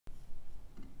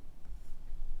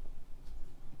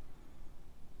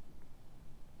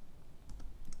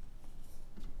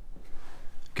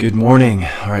Good morning.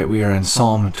 All right, we are in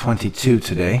Psalm 22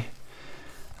 today.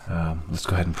 Let's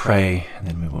go ahead and pray, and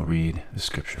then we will read the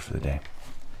scripture for the day.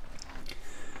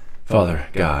 Father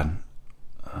God,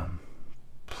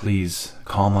 please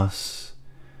calm us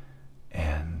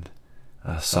and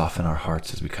soften our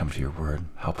hearts as we come to your word.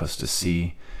 Help us to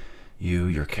see you,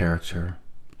 your character,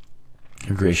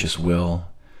 your gracious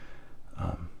will,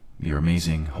 your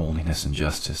amazing holiness and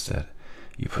justice that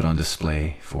you put on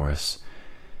display for us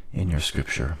in your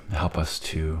scripture. Help us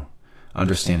to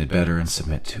understand it better and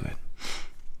submit to it.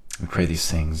 We pray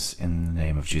these things in the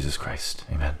name of Jesus Christ.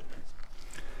 Amen.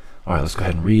 All right, let's go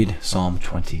ahead and read Psalm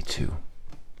 22.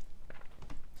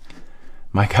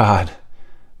 My God,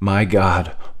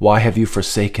 why have you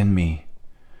forsaken me?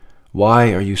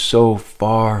 Why are you so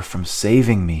far from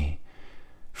saving me?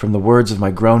 From the words of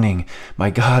my groaning, my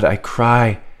God, I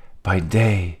cry by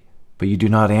day, but you do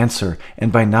not answer,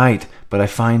 and by night, but I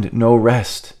find no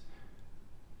rest.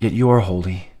 Yet you are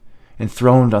holy,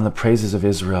 enthroned on the praises of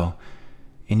Israel.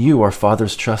 In you our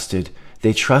fathers trusted.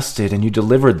 They trusted, and you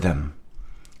delivered them.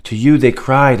 To you they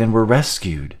cried and were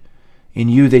rescued. In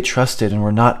you they trusted and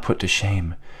were not put to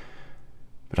shame.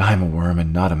 But I am a worm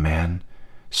and not a man,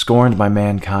 scorned by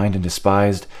mankind and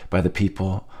despised by the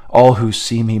people. All who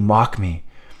see me mock me.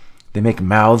 They make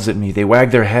mouths at me. They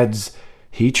wag their heads.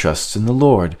 He trusts in the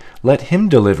Lord. Let him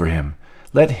deliver him.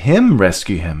 Let him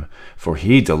rescue him, for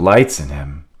he delights in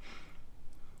him.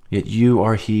 Yet you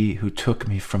are he who took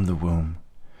me from the womb.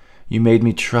 You made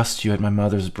me trust you at my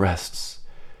mother's breasts.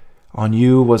 On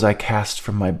you was I cast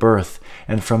from my birth,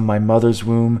 and from my mother's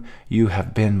womb you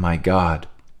have been my God.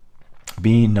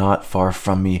 Be not far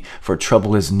from me, for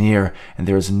trouble is near, and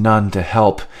there is none to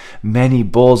help. Many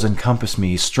bulls encompass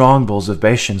me, strong bulls of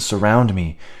Bashan surround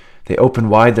me. They open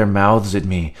wide their mouths at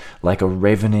me, like a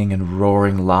ravening and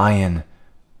roaring lion.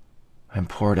 I am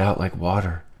poured out like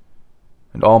water,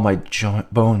 and all my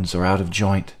bones are out of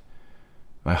joint.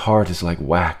 My heart is like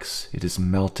wax, it is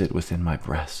melted within my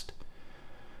breast.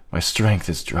 My strength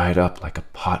is dried up like a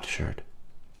potsherd,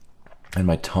 and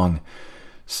my tongue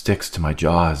sticks to my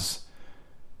jaws.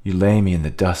 You lay me in the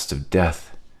dust of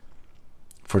death.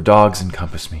 For dogs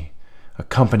encompass me, a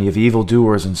company of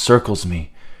evildoers encircles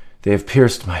me. They have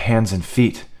pierced my hands and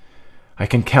feet. I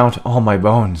can count all my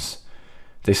bones.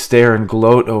 They stare and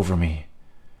gloat over me.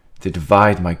 They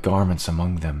divide my garments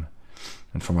among them,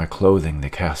 and for my clothing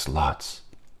they cast lots.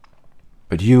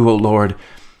 But you, O Lord,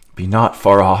 be not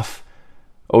far off.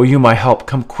 O you, my help,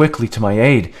 come quickly to my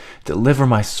aid. Deliver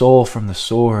my soul from the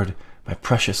sword, my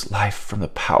precious life from the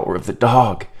power of the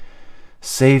dog.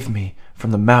 Save me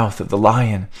from the mouth of the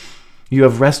lion. You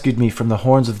have rescued me from the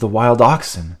horns of the wild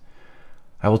oxen.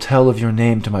 I will tell of your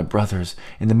name to my brothers.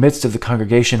 In the midst of the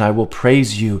congregation I will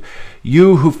praise you.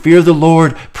 You who fear the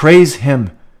Lord, praise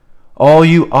him. All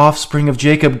you offspring of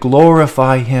Jacob,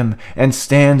 glorify him, and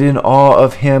stand in awe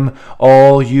of him,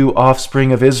 all you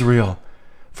offspring of Israel.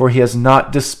 For he has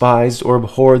not despised or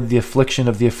abhorred the affliction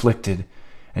of the afflicted,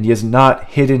 and he has not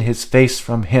hidden his face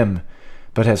from him,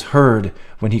 but has heard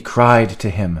when he cried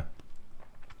to him.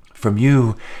 From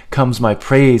you comes my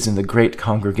praise in the great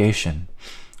congregation.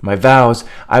 My vows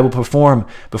I will perform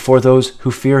before those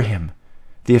who fear him.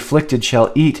 The afflicted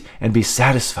shall eat and be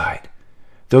satisfied.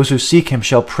 Those who seek him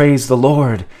shall praise the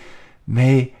Lord.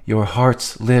 May your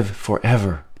hearts live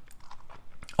forever.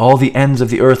 All the ends of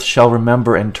the earth shall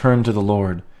remember and turn to the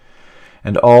Lord,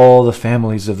 and all the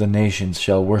families of the nations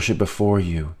shall worship before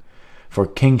you. For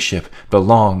kingship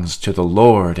belongs to the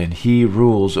Lord, and he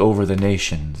rules over the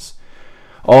nations.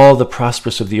 All the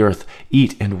prosperous of the earth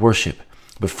eat and worship.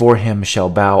 Before him shall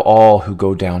bow all who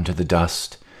go down to the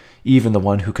dust, even the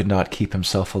one who could not keep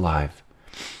himself alive.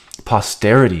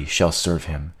 Posterity shall serve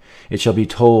him. It shall be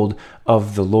told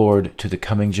of the Lord to the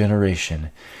coming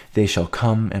generation. They shall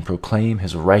come and proclaim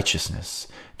his righteousness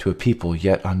to a people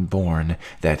yet unborn,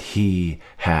 that he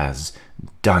has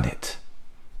done it.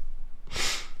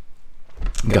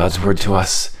 God's word to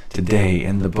us today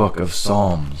in the book of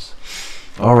Psalms.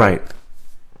 All right,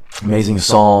 amazing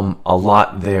psalm, a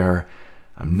lot there.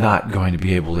 I'm not going to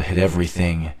be able to hit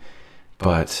everything,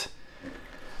 but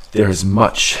there is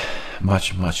much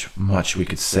we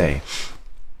could say.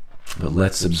 But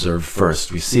let's observe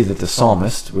first. We see that the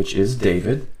psalmist, which is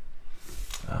David,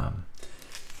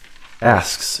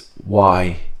 asks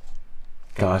why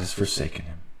God has forsaken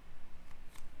him,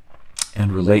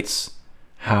 and relates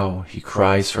how he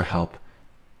cries for help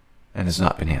and has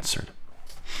not been answered.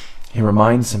 He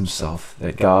reminds himself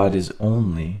that God is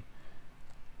only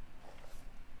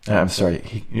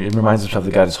he reminds himself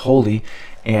that God is holy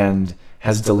and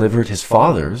has delivered his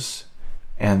fathers,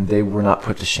 and they were not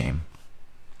put to shame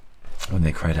when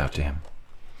they cried out to him.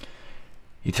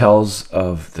 He tells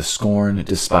of the scorn,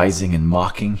 despising, and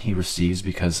mocking he receives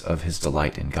because of his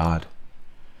delight in God.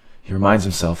 He reminds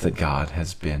himself that God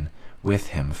has been with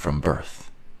him from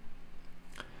birth.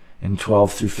 In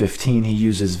 12 through 15, he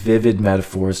uses vivid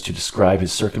metaphors to describe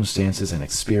his circumstances and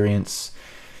experience.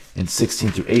 In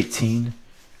 16 through 18,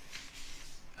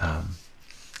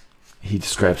 he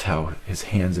describes how his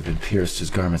hands have been pierced,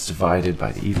 his garments divided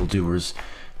by the evildoers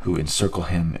who encircle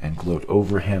him and gloat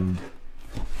over him.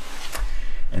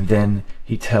 And then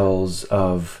he tells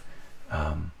of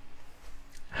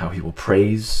how he will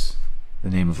praise the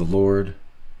name of the Lord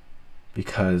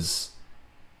because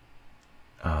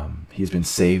he's been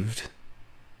saved.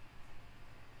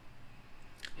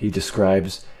 He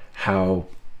describes how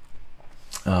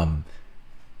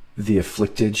the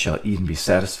afflicted shall eat and be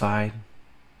satisfied.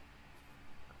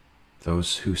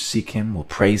 Those who seek him will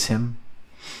praise him.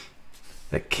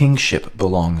 That kingship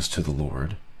belongs to the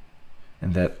Lord,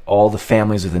 and that all the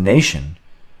families of the nation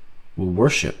will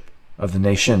worship, of the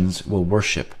nations will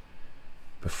worship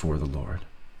before the Lord.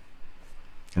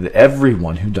 And that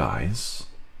everyone who dies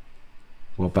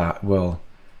will bow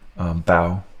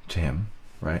to him,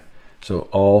 right? So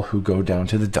all who go down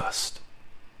to the dust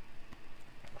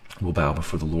will bow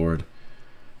before the Lord,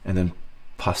 and then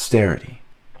posterity,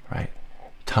 right?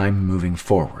 Time moving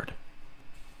forward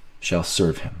shall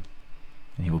serve him,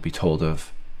 and he will be told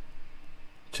of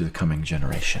to the coming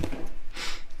generation.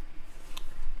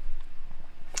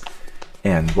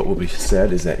 And what will be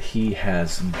said is that he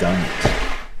has done it,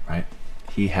 right?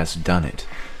 He has done it.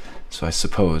 So I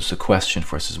suppose the question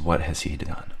for us is, what has he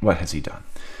done? What has he done?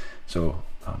 So,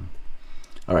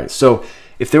 all right. So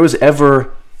if there's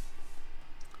ever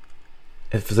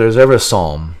a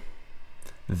psalm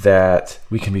that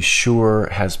we can be sure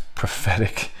has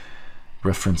prophetic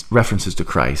references to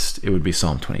Christ, it would be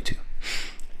Psalm 22.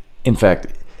 In fact,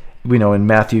 we know in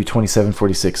Matthew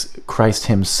 27:46, Christ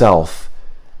himself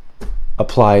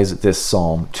applies this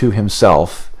psalm to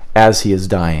himself as he is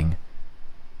dying,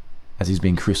 as he's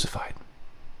being crucified.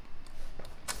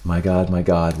 My God,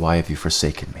 why have you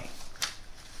forsaken me?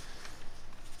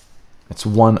 It's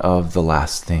one of the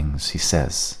last things he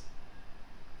says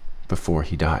before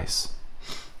he dies.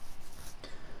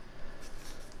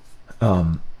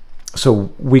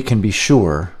 So we can be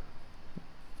sure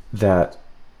that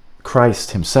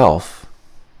Christ himself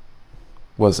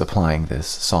was applying this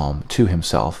psalm to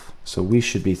himself. So we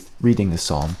should be reading this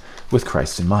psalm with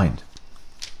Christ in mind.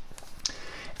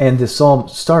 And this psalm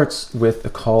starts with a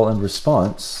call and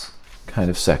response kind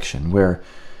of section where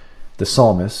the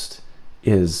psalmist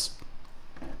is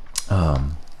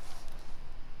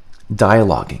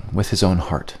dialoguing with his own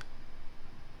heart,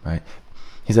 right?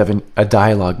 He's having a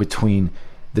dialogue between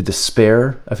the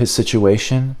despair of his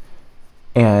situation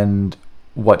and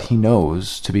what he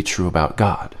knows to be true about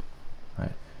God,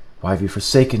 right? Why have you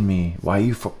forsaken me? Why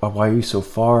are you so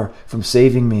far from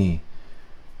saving me?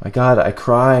 My God, I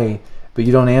cry, but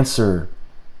you don't answer.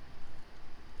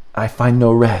 I find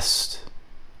no rest.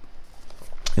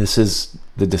 This is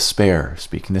the despair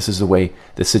speaking. This is the way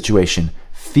the situation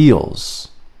feels.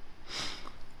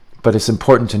 But it's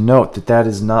important to note that that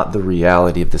is not the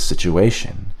reality of the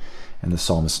situation. And the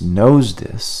psalmist knows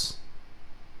this,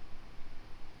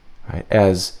 right?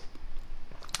 As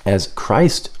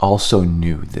Christ also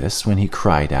knew this when he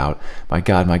cried out, my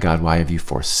God, why have you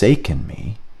forsaken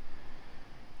me?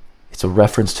 It's a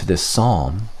reference to this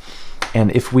psalm.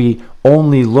 And if we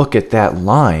only look at that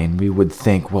line, we would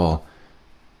think, well,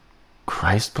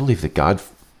 Christ believed that God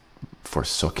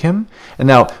forsook him? And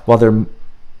now, while there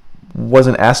was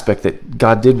an aspect that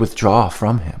God did withdraw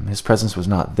from him, his presence was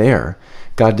not there,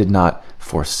 God did not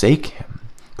forsake him.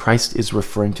 Christ is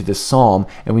referring to this psalm,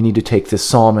 and we need to take this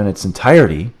psalm in its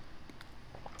entirety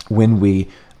when we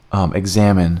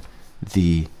examine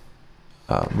the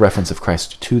reference of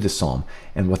Christ to the psalm.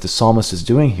 And what the psalmist is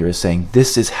doing here is saying,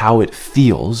 this is how it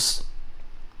feels,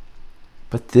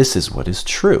 but this is what is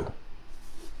true.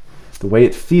 The way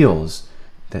it feels,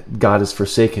 that God has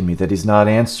forsaken me, that he's not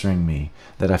answering me,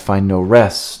 that I find no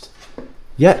rest.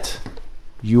 Yet,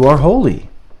 you are holy.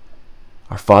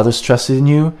 Our fathers trusted in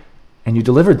you, and you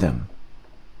delivered them.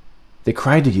 They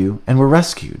cried to you and were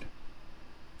rescued.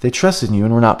 They trusted in you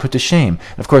and were not put to shame.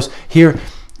 And of course, here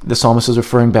the psalmist is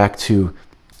referring back to,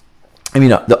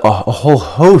 a whole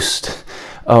host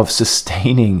of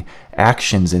sustaining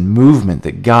actions and movement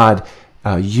that God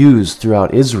used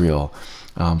throughout Israel,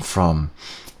 from,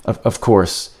 of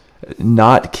course,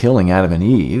 not killing Adam and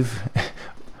Eve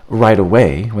right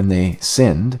away when they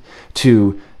sinned,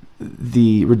 to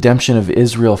the redemption of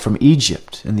Israel from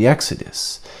Egypt in the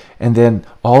Exodus, And then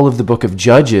all of the book of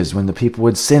Judges, when the people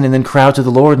would sin and then cry out to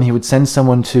the Lord, and he would send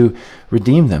someone to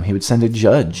redeem them. He would send a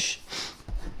judge.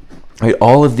 Right?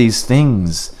 All of these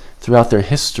things throughout their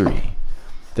history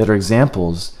that are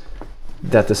examples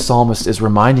that the psalmist is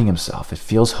reminding himself. It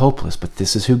feels hopeless, but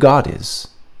this is who God is.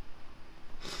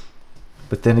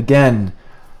 But then again,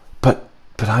 but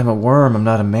I'm a worm, I'm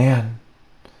not a man.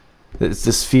 It's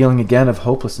this feeling again of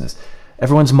hopelessness.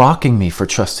 Everyone's mocking me for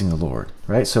trusting the Lord,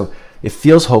 right? So it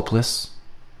feels hopeless,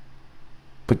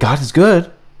 but God is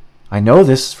good. I know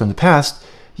this from the past,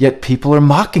 yet people are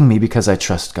mocking me because I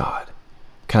trust God.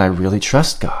 Can I really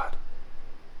trust God?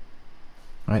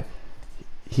 Right?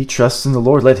 He trusts in the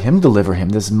Lord. Let him deliver him.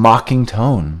 This mocking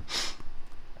tone.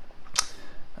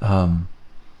 And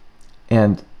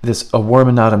this, a worm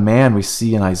and not a man, we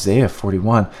see in Isaiah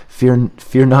 41.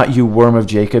 Fear not, you worm of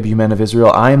Jacob, you men of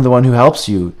Israel. I am the one who helps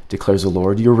you, declares the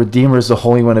Lord. Your Redeemer is the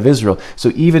Holy One of Israel.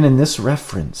 So even in this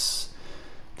reference,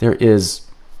 there is,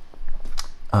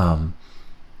 there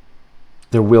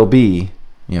will be,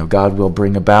 God will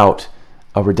bring about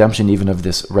a redemption even of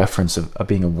this reference of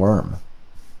being a worm.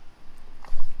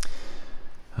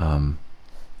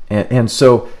 And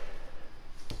so,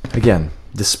 again,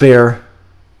 despair,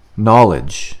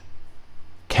 knowledge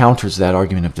counters that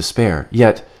argument of despair.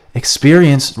 Yet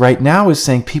experience right now is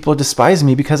saying people despise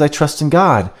me because I trust in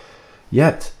God.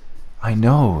 Yet I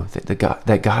know that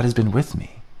God has been with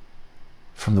me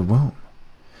from the womb.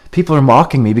 People are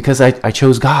mocking me because I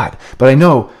chose God. But I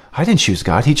know I didn't choose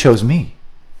God. He chose me.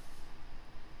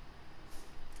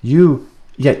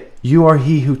 Yet you are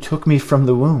he who took me from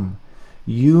the womb.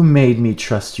 You made me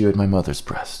trust you at my mother's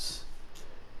breasts.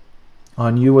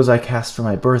 On you was I cast from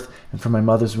my birth, and from my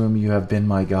mother's womb you have been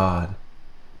my God.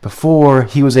 Before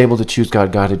he was able to choose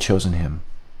God, God had chosen him.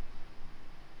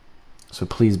 So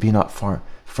please be not far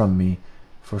from me,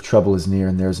 for trouble is near,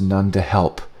 and there is none to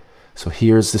help. So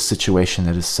here's the situation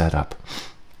that is set up.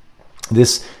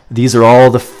 These are all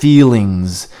the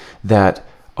feelings that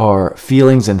are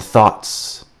feelings and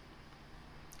thoughts,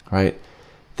 right,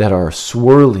 that are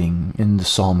swirling in the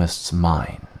psalmist's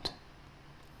mind.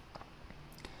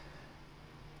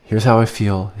 Here's how I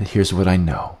feel. Here's what I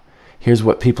know. Here's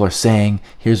what people are saying.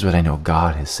 Here's what I know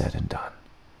God has said and done.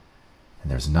 And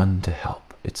there's none to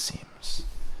help, it seems.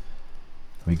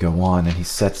 We go on, and he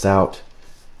sets out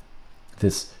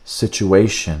this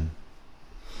situation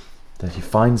that he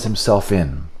finds himself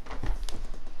in.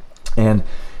 And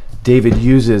David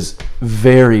uses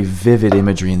very vivid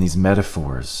imagery in these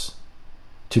metaphors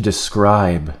to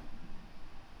describe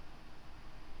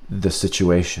the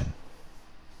situation.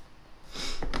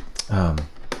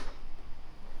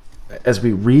 As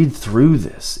we read through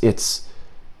this, it's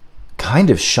kind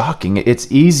of shocking.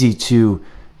 It's easy to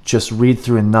just read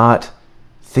through and not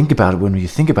think about it. When you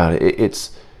think about it,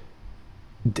 it's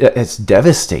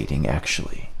devastating,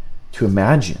 actually, to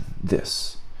imagine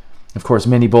this. Of course,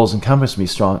 many bulls encompass me,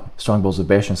 strong bulls of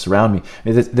Bashan surround me.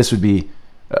 This would be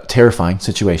a terrifying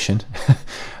situation.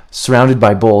 Surrounded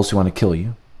by bulls who want to kill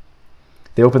you.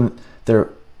 They open their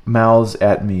mouths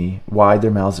at me, wide their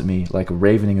mouths at me, like a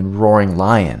ravening and roaring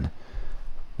lion.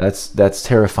 That's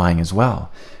terrifying as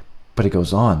well. But it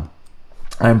goes on.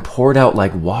 I am poured out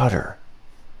like water.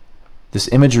 This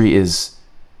imagery is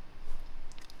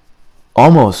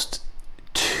almost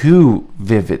too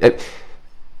vivid.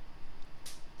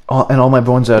 And all my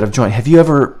bones are out of joint. Have you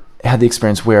ever had the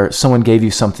experience where someone gave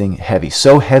you something heavy,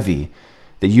 so heavy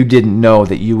that you didn't know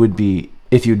that you would be,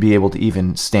 if you'd be able to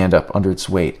even stand up under its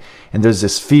weight? And there's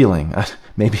this feeling,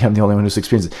 maybe I'm the only one who's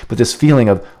experienced it, but this feeling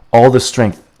of all the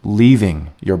strength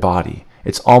leaving your body.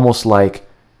 It's almost like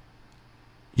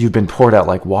you've been poured out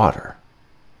like water.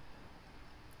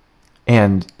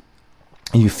 And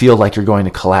you feel like you're going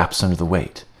to collapse under the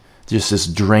weight. There's this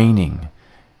draining,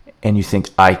 and you think,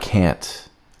 I can't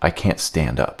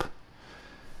stand up.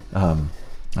 I'm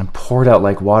poured out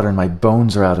like water, and my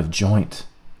bones are out of joint.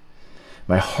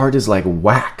 My heart is like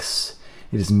wax.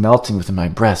 It is melting within my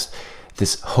breast.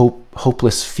 This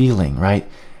hopeless feeling, right?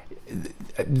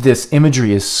 This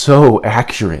imagery is so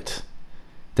accurate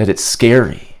that it's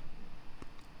scary.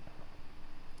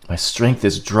 My strength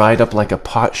is dried up like a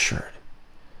potsherd,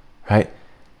 right?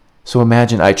 So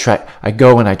imagine I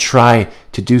go and I try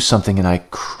to do something, and I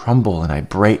crumble and I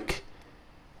break.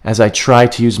 As I try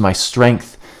to use my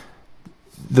strength,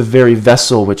 the very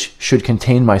vessel which should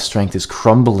contain my strength is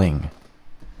crumbling.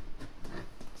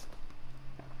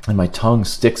 And my tongue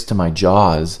sticks to my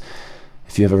jaws.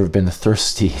 If you've ever been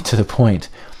thirsty to the point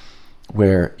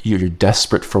where you're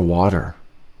desperate for water.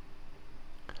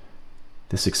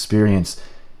 This experience,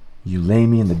 you lay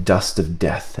me in the dust of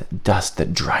death, that dust,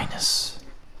 that dryness.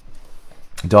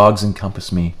 Dogs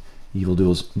encompass me,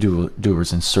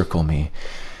 Evildoers encircle me.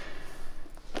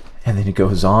 And then he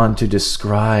goes on to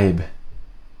describe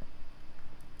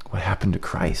what happened to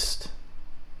Christ.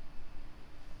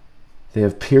 They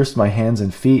have pierced my hands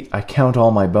and feet. I count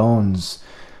all my bones.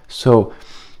 So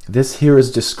this here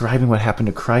is describing what happened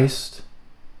to Christ.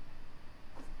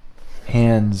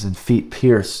 Hands and feet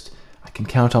pierced. I can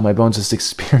count all my bones. This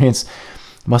experience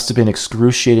must have been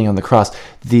excruciating on the cross.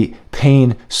 The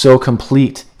pain so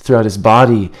complete throughout his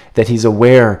body that he's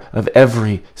aware of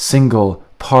every single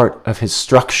part of his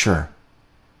structure.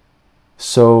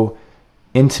 So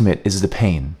intimate is the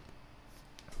pain.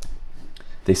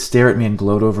 They stare at me and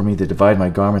gloat over me. They divide my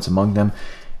garments among them,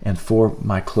 and for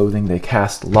my clothing they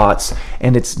cast lots.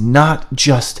 And it's not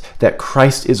just that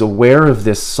Christ is aware of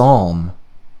this psalm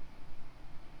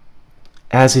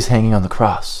as he's hanging on the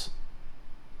cross.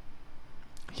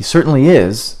 He certainly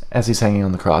is, as he's hanging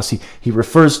on the cross. He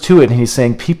refers to it and he's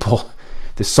saying, people,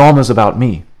 this psalm is about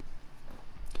me.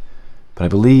 But I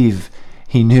believe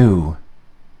he knew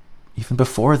even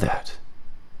before that.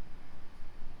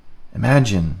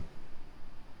 Imagine,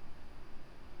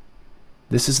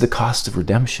 this is the cost of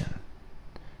redemption.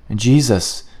 And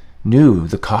Jesus knew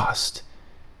the cost.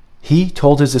 He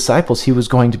told his disciples he was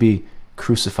going to be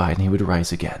crucified and he would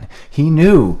rise again. He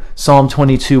knew Psalm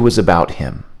 22 was about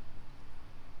him.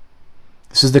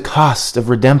 This is the cost of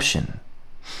redemption.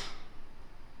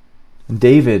 And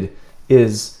David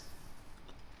is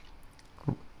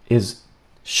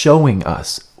showing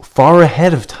us far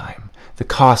ahead of time the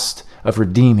cost of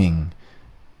redeeming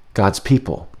God's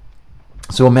people.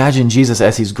 So imagine Jesus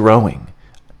as he's growing,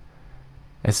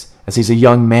 as he's a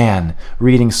young man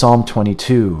reading Psalm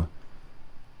 22,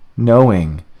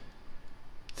 knowing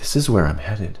this is where I'm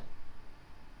headed.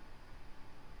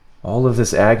 All of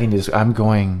this agony is, I'm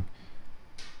going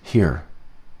here.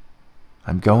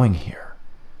 I'm going here.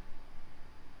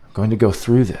 I'm going to go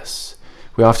through this.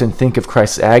 We often think of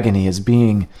Christ's agony as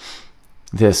being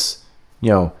this,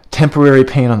 temporary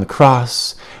pain on the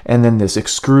cross, and then this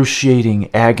excruciating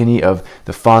agony of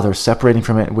the Father separating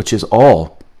from it, which is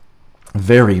all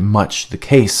very much the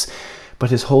case. But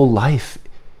his whole life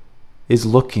is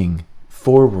looking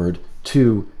forward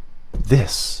to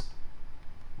this.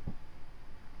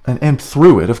 And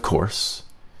through it, of course.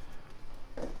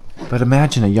 But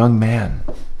imagine a young man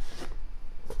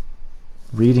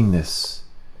reading this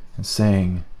and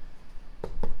saying,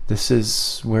 this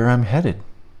is where I'm headed.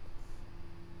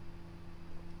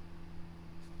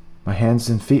 My hands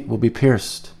and feet will be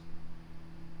pierced.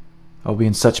 I'll be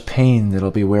in such pain that I'll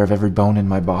be aware of every bone in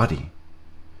my body.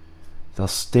 They'll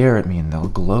stare at me and they'll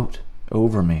gloat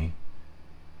over me.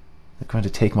 They're going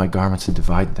to take my garments and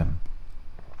divide them.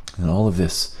 And in all of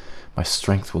this, my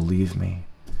strength will leave me.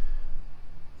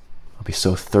 I'll be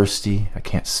so thirsty, I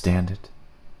can't stand it.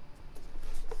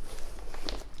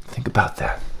 Think about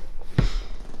that.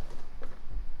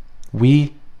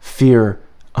 We fear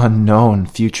unknown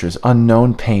futures,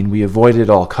 unknown pain. We avoid it at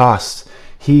all costs.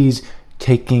 He's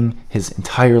taking his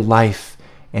entire life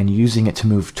and using it to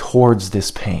move towards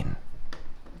this pain.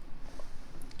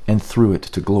 And through it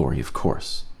to glory, of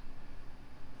course.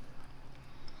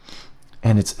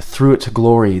 And it's through it to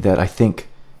glory that I think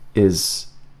is,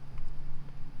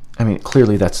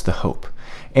 clearly that's the hope.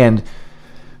 And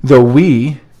though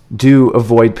we do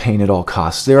avoid pain at all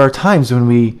costs, there are times when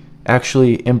we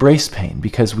actually embrace pain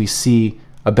because we see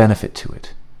a benefit to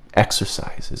it.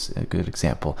 Exercise is a good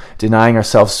example. Denying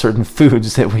ourselves certain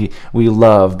foods that we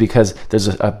love because there's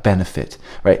a benefit,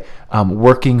 right?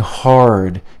 Working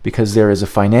hard because there is a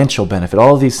financial benefit.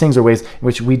 All of these things are ways in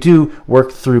which we do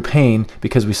work through pain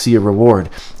because we see a reward.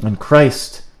 And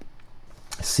Christ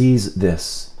sees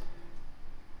this,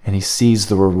 and he sees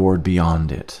the reward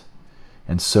beyond it.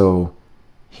 And so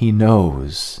he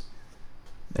knows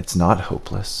it's not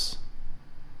hopeless.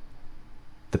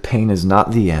 The pain is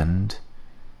not the end.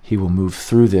 He will move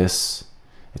through this.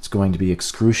 It's going to be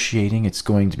excruciating. It's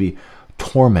going to be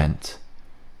torment.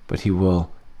 But he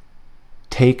will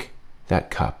take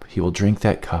that cup. He will drink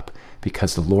that cup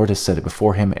because the Lord has set it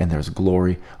before him and there's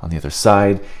glory on the other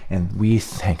side. And we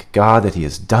thank God that he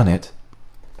has done it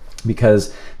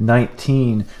because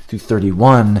 19 through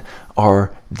 31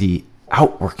 are the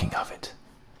outworking of it.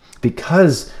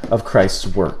 Because of Christ's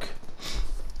work,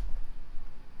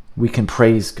 we can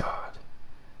praise God.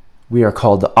 We are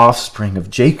called the offspring of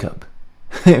Jacob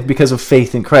because of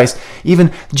faith in Christ.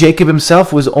 Even Jacob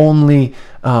himself was only,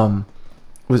 and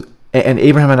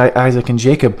Abraham and Isaac and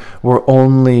Jacob were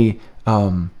only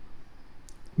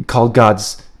called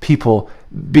God's people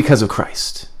because of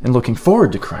Christ and looking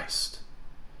forward to Christ.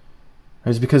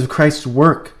 It's because of Christ's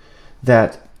work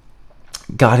that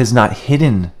God has not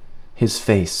hidden his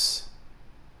face.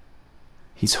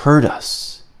 He's heard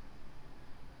us.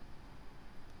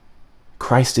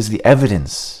 Christ is the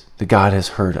evidence that God has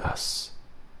heard us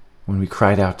when we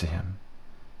cried out to him.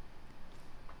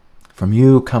 From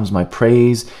you comes my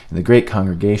praise in the great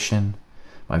congregation.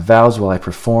 My vows will I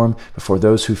perform before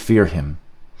those who fear him.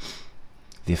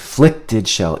 The afflicted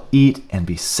shall eat and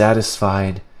be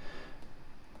satisfied.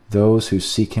 Those who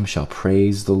seek him shall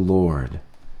praise the Lord.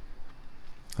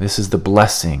 This is the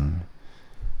blessing,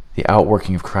 the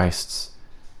outworking of Christ's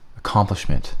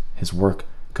accomplishment, his work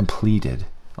completed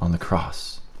on the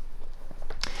cross.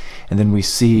 And then we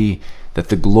see that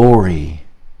the glory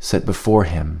set before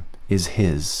him is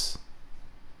his.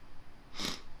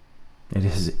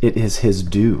 It is his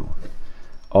due.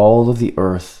 All the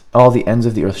ends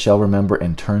of the earth shall remember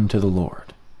and turn to the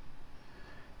Lord.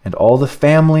 And all the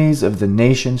families of the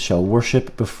nations shall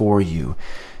worship before you,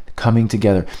 coming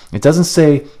together. It doesn't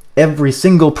say every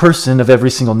single person of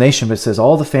every single nation, but it says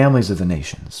all the families of the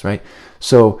nations, right?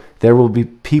 So there will be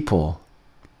people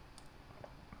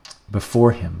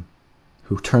before him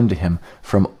who turn to him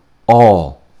from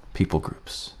all people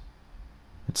groups.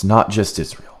 It's not just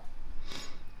Israel.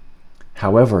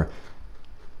 However,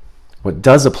 what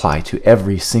does apply to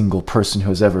every single person who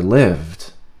has ever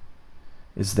lived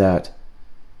is that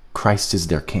Christ is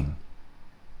their king.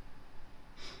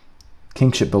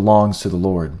 Kingship belongs to the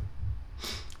Lord.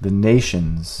 The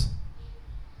nations,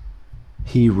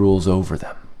 he rules over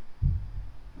them.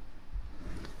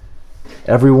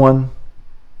 Everyone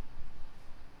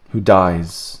who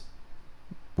dies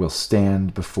will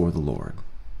stand before the Lord,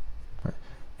 right,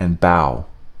 and bow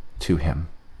to him.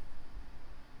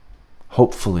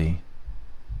 Hopefully,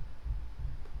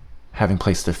 having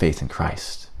placed their faith in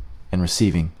Christ and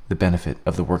receiving the benefit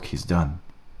of the work he's done.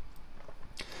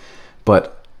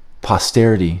 But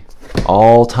posterity,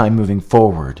 all time moving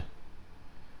forward,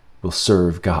 will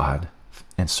serve God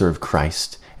and serve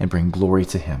Christ and bring glory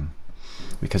to him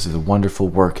because of the wonderful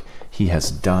work he has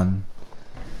done.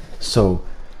 So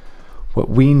what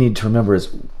we need to remember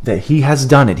is that he has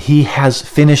done it. He has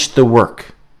finished the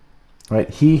work. Right?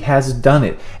 He has done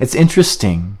it. It's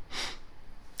interesting.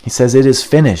 He says it is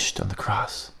finished on the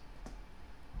cross.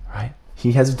 Right?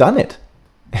 He has done it.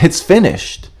 It's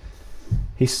finished.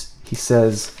 He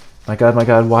says, my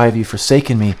God, why have you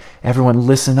forsaken me? Everyone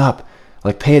listen up.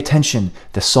 Like, pay attention.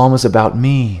 The psalm is about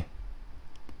me.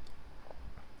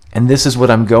 And this is what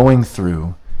I'm going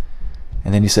through.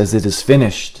 And then he says, it is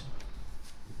finished.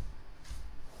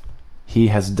 He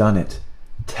has done it.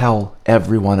 Tell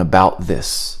everyone about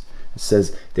this. It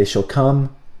says, they shall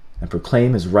come and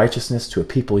proclaim his righteousness to a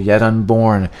people yet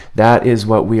unborn. That is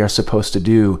what we are supposed to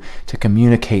do, to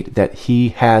communicate that he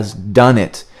has done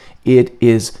it. It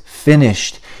is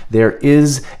finished. There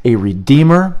is a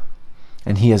Redeemer,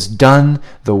 and he has done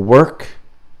the work.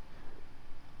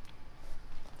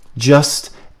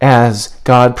 Just as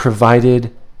God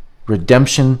provided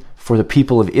redemption for the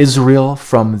people of Israel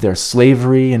from their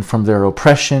slavery and from their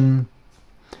oppression,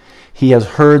 he has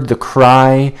heard the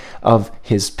cry of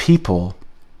his people,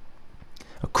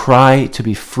 a cry to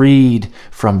be freed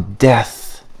from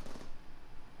death.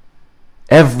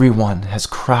 Everyone has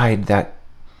cried that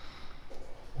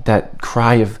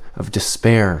cry of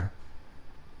despair.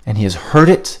 And he has heard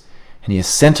it, and he has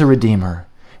sent a Redeemer,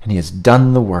 and he has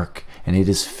done the work, and it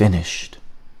is finished.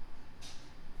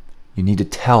 You need to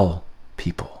tell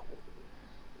people.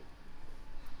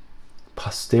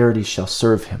 Posterity shall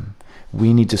serve him.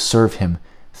 We need to serve him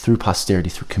through posterity,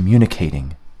 through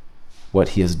communicating what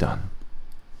he has done.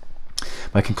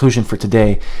 My conclusion for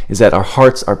today is that our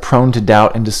hearts are prone to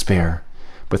doubt and despair,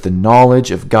 but the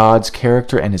knowledge of God's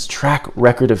character and his track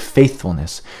record of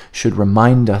faithfulness should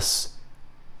remind us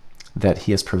that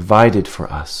he has provided for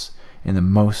us in the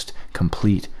most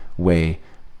complete way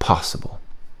possible.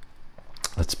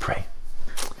 Let's pray.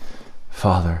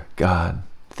 Father God,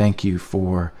 thank you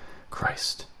for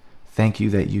Christ. Thank you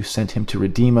that you sent him to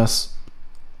redeem us,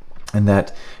 and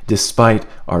that despite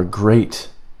our great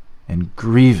and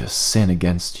grievous sin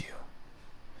against you,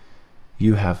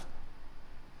 you have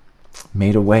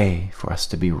made a way for us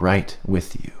to be right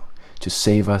with you, to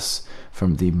save us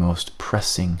from the most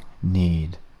pressing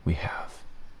need we have.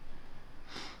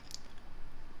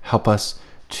 Help us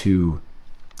to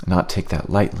not take that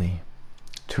lightly,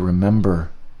 to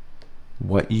remember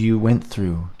what you went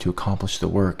through to accomplish the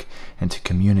work, and to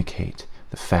communicate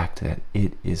the fact that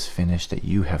it is finished, that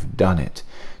you have done it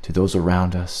to those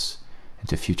around us and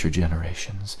to future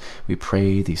generations. We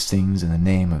pray these things in the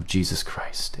name of Jesus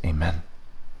Christ. Amen.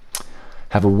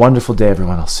 Have a wonderful day,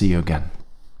 everyone. I'll see you again.